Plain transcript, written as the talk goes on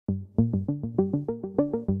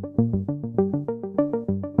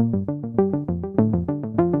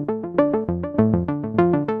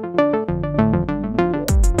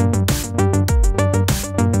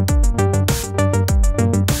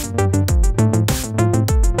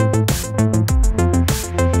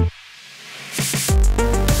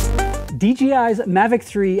DJI's Mavic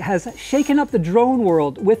 3 has shaken up the drone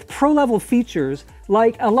world with pro-level features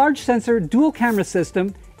like a large sensor dual camera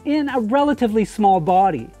system in a relatively small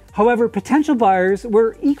body. However, potential buyers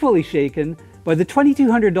were equally shaken by the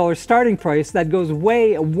 $2,200 starting price that goes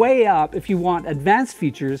way up if you want advanced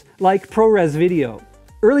features like ProRes video.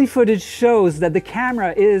 Early footage shows that the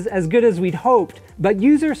camera is as good as we'd hoped, but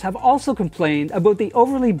users have also complained about the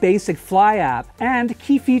overly basic Fly app and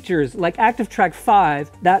key features like ActiveTrack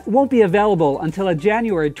 5 that won't be available until a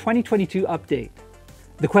January 2022 update.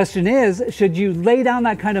 The question is, should you lay down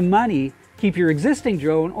that kind of money, keep your existing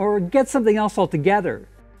drone, or get something else altogether?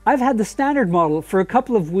 I've had the standard model for a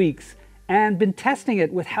couple of weeks and been testing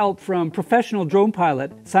it with help from professional drone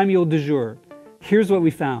pilot Samuel Dejour. Here's what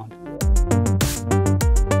we found.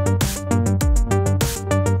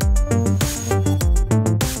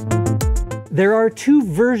 There are two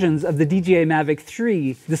versions of the DJI Mavic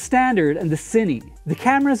 3, the Standard and the Cine. The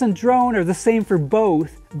cameras and drone are the same for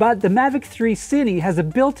both, but the Mavic 3 Cine has a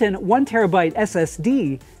built-in 1TB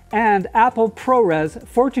SSD and Apple ProRes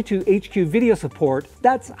 422HQ video support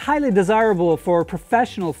that's highly desirable for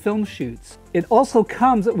professional film shoots. It also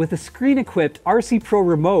comes with a screen-equipped RC Pro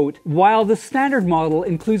remote, while the standard model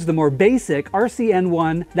includes the more basic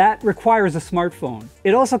RCN1 that requires a smartphone.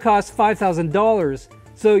 It also costs $5,000,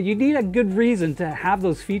 so you need a good reason to have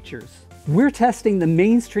those features. We're testing the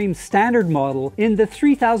mainstream standard model in the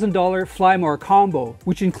 $3,000 Fly More combo,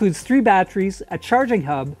 which includes 3 batteries, a charging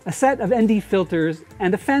hub, a set of ND filters,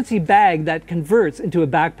 and a fancy bag that converts into a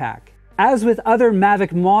backpack. As with other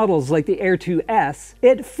Mavic models like the Air 2S,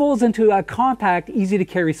 it folds into a compact,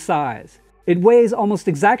 easy-to-carry size. It weighs almost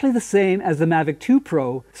exactly the same as the Mavic 2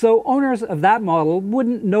 Pro, so owners of that model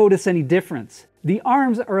wouldn't notice any difference. The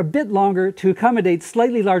arms are a bit longer to accommodate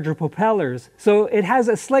slightly larger propellers, so it has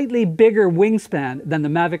a slightly bigger wingspan than the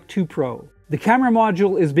Mavic 2 Pro. The camera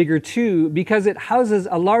module is bigger too because it houses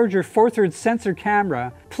a larger 4/3 sensor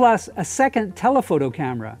camera plus a second telephoto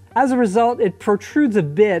camera. As a result, it protrudes a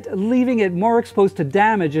bit, leaving it more exposed to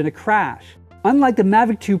damage in a crash. Unlike the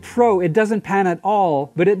Mavic 2 Pro, it doesn't pan at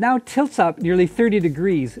all, but it now tilts up nearly 30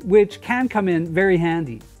 degrees, which can come in very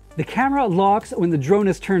handy. The camera locks when the drone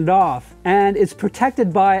is turned off, and it's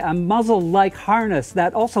protected by a muzzle-like harness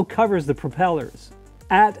that also covers the propellers.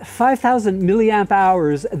 At 5,000 mAh,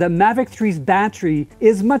 the Mavic 3's battery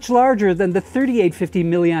is much larger than the 3,850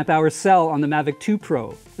 mAh cell on the Mavic 2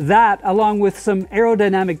 Pro. That, along with some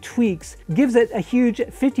aerodynamic tweaks, gives it a huge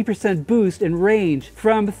 50% boost in range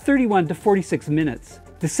from 31 to 46 minutes.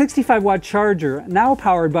 The 65-watt charger, now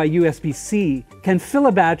powered by USB-C, can fill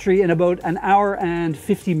a battery in about an hour and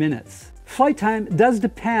 50 minutes. Flight time does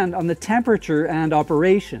depend on the temperature and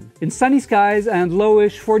operation. In sunny skies and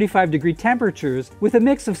lowish 45-degree temperatures, with a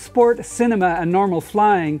mix of sport, cinema, and normal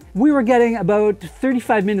flying, we were getting about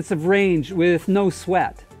 35 minutes of range with no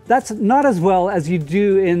sweat. That's not as well as you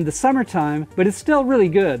do in the summertime, but it's still really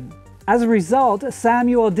good. As a result,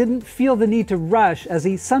 Samuel didn't feel the need to rush as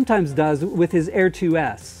he sometimes does with his Air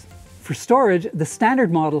 2S. For storage, the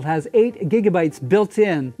standard model has 8 GB built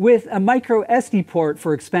in with a micro SD port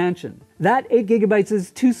for expansion. That 8 GB is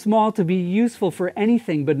too small to be useful for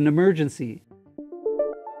anything but an emergency.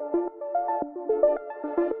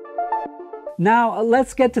 Now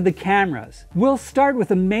let's get to the cameras. We'll start with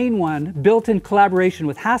the main one, built in collaboration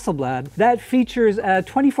with Hasselblad, that features a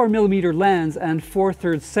 24mm lens and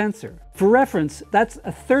 4/3 sensor. For reference, that's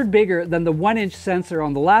a third bigger than the 1-inch sensor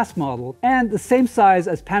on the last model, and the same size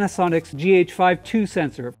as Panasonic's GH5 II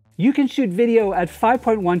sensor. You can shoot video at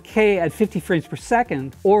 5.1K at 50 frames per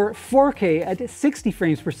second, or 4K at 60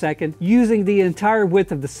 frames per second using the entire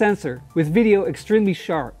width of the sensor, with video extremely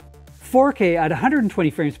sharp. 4K at 120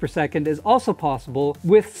 frames per second is also possible,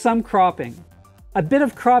 with some cropping. A bit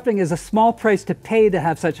of cropping is a small price to pay to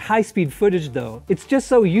have such high-speed footage though. It's just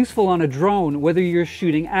so useful on a drone, whether you're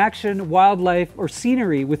shooting action, wildlife, or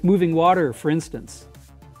scenery with moving water, for instance.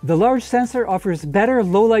 The large sensor offers better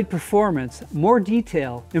low-light performance, more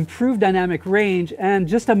detail, improved dynamic range, and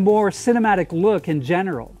just a more cinematic look in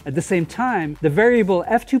general. At the same time, the variable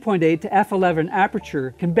f2.8 to f11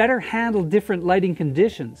 aperture can better handle different lighting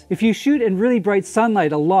conditions. If you shoot in really bright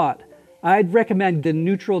sunlight a lot, I'd recommend the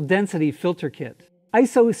neutral density filter kit.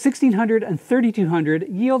 ISO 1600 and 3200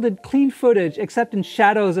 yielded clean footage except in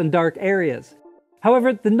shadows and dark areas.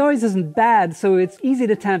 However, the noise isn't bad, so it's easy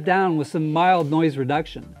to tamp down with some mild noise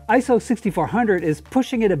reduction. ISO 6400 is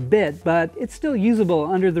pushing it a bit, but it's still usable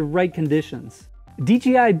under the right conditions.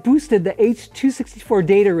 DJI boosted the H.264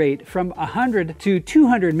 data rate from 100 to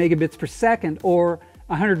 200 megabits per second, or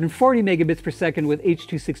 140 megabits per second with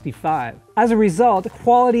H.265. As a result,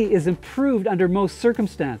 quality is improved under most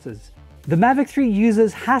circumstances. The Mavic 3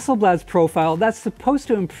 uses Hasselblad's profile that's supposed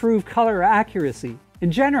to improve color accuracy.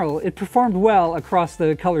 In general, it performed well across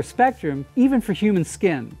the color spectrum, even for human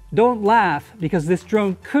skin. Don't laugh, because this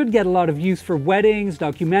drone could get a lot of use for weddings,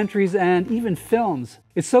 documentaries, and even films.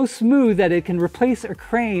 It's so smooth that it can replace a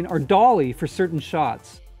crane or dolly for certain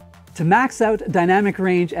shots. To max out dynamic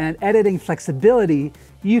range and editing flexibility,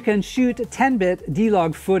 you can shoot 10-bit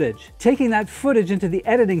D-Log footage. Taking that footage into the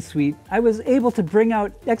editing suite, I was able to bring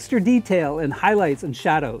out extra detail in highlights and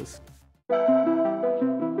shadows.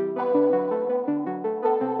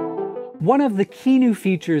 One of the key new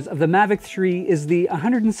features of the Mavic 3 is the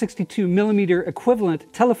 162mm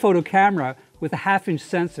equivalent telephoto camera with a half-inch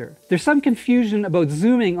sensor. There's some confusion about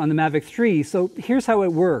zooming on the Mavic 3, so here's how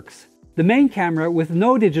it works. The main camera with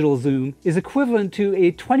no digital zoom is equivalent to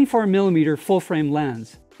a 24mm full-frame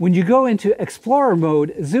lens. When you go into Explorer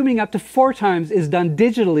mode, zooming up to 4 times is done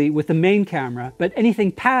digitally with the main camera, but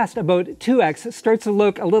anything past about 2x starts to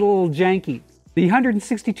look a little janky. The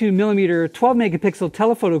 162mm 12-megapixel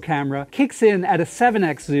telephoto camera kicks in at a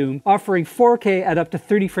 7x zoom, offering 4K at up to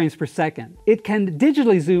 30 frames per second. It can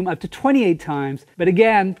digitally zoom up to 28 times, but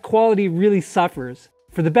again, quality really suffers.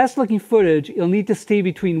 For the best looking footage, you'll need to stay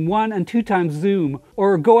between 1 and 2 times zoom,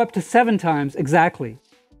 or go up to 7 times exactly.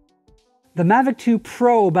 The Mavic 2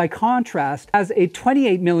 Pro, by contrast, has a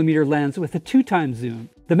 28mm lens with a 2 times zoom.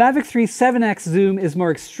 The Mavic 3 7x zoom is more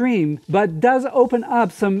extreme, but does open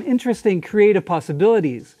up some interesting creative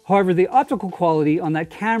possibilities. However, the optical quality on that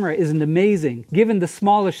camera isn't amazing, given the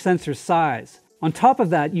smallish sensor size. On top of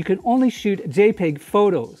that, you can only shoot JPEG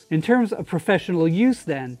photos. In terms of professional use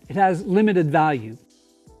then, it has limited value.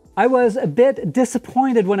 I was a bit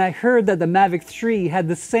disappointed when I heard that the Mavic 3 had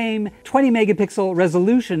the same 20 megapixel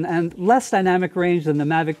resolution and less dynamic range than the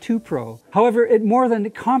Mavic 2 Pro. However, it more than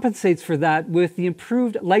compensates for that with the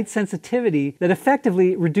improved light sensitivity that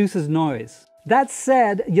effectively reduces noise. That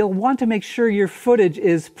said, you'll want to make sure your footage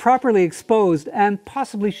is properly exposed and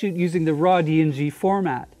possibly shoot using the raw DNG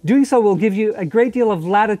format. Doing so will give you a great deal of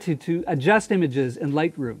latitude to adjust images in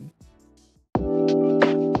Lightroom.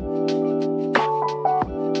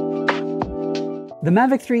 The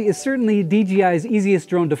Mavic 3 is certainly DJI's easiest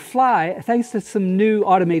drone to fly thanks to some new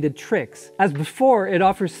automated tricks. As before, it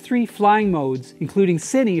offers 3 flying modes, including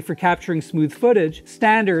Cine for capturing smooth footage,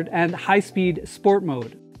 Standard, and High-Speed Sport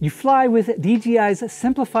mode. You fly with DJI's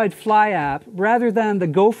simplified Fly app rather than the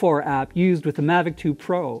Go4 app used with the Mavic 2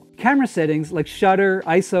 Pro. Camera settings like shutter,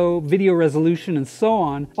 ISO, video resolution, and so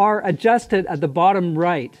on are adjusted at the bottom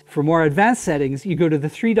right. For more advanced settings, you go to the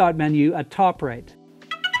 3-dot menu at top right.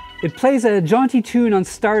 It plays a jaunty tune on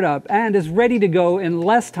startup and is ready to go in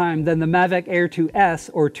less time than the Mavic Air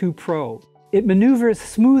 2S or 2 Pro. It maneuvers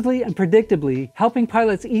smoothly and predictably, helping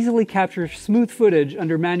pilots easily capture smooth footage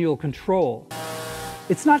under manual control.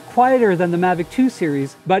 It's not quieter than the Mavic 2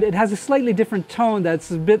 series, but it has a slightly different tone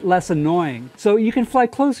that's a bit less annoying, so you can fly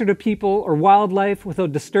closer to people or wildlife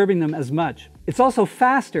without disturbing them as much. It's also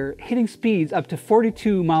faster, hitting speeds up to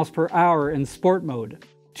 42 miles per hour in sport mode.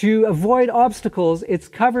 To avoid obstacles, it's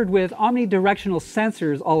covered with omnidirectional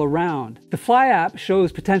sensors all around. The Fly app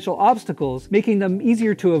shows potential obstacles, making them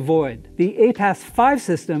easier to avoid. The APAS 5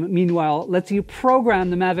 system, meanwhile, lets you program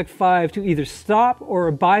the Mavic 5 to either stop or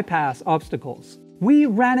bypass obstacles. We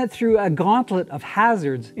ran it through a gauntlet of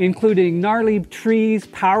hazards, including gnarly trees,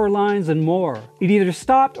 power lines, and more. It either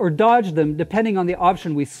stopped or dodged them depending on the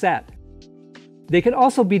option we set. They can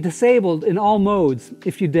also be disabled in all modes,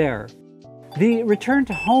 if you dare. The return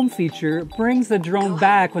to home feature brings the drone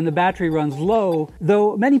back when the battery runs low,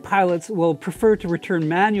 though many pilots will prefer to return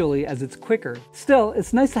manually as it's quicker. Still,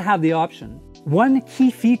 it's nice to have the option. One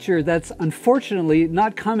key feature that's unfortunately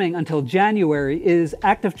not coming until January is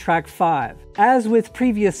Active Track 5. As with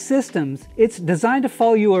previous systems, it's designed to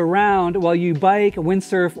follow you around while you bike,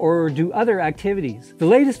 windsurf, or do other activities. The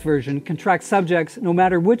latest version can track subjects no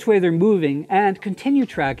matter which way they're moving and continue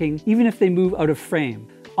tracking even if they move out of frame.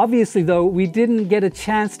 Obviously though, we didn't get a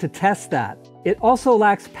chance to test that. It also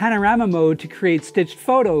lacks panorama mode to create stitched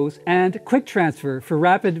photos and quick transfer for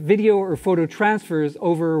rapid video or photo transfers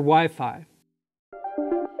over Wi-Fi.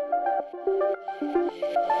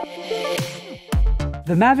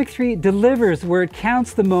 The Mavic 3 delivers where it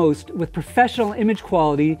counts the most with professional image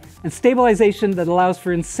quality and stabilization that allows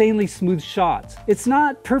for insanely smooth shots. It's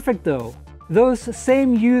not perfect though. Those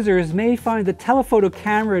same users may find the telephoto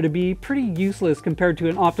camera to be pretty useless compared to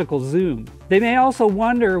an optical zoom. They may also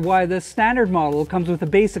wonder why the standard model comes with a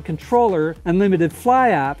basic controller and limited fly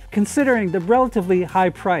app, considering the relatively high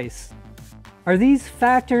price. Are these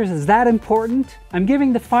factors that important? I'm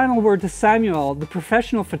giving the final word to Samuel, the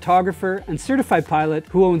professional photographer and certified pilot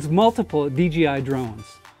who owns multiple DJI drones.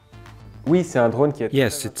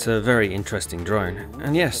 Yes, it's a very interesting drone,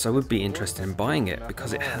 and yes, I would be interested in buying it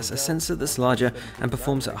because it has a sensor that's larger and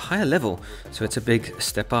performs at a higher level, so it's a big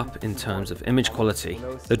step up in terms of image quality.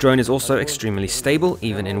 The drone is also extremely stable,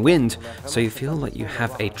 even in wind, so you feel like you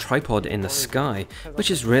have a tripod in the sky,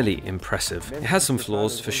 which is really impressive. It has some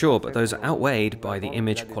flaws for sure, but those are outweighed by the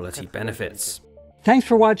image quality benefits. Thanks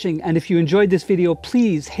for watching, and if you enjoyed this video,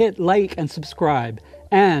 please hit like and subscribe.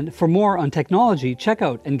 And for more on technology, check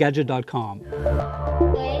out engadget.com.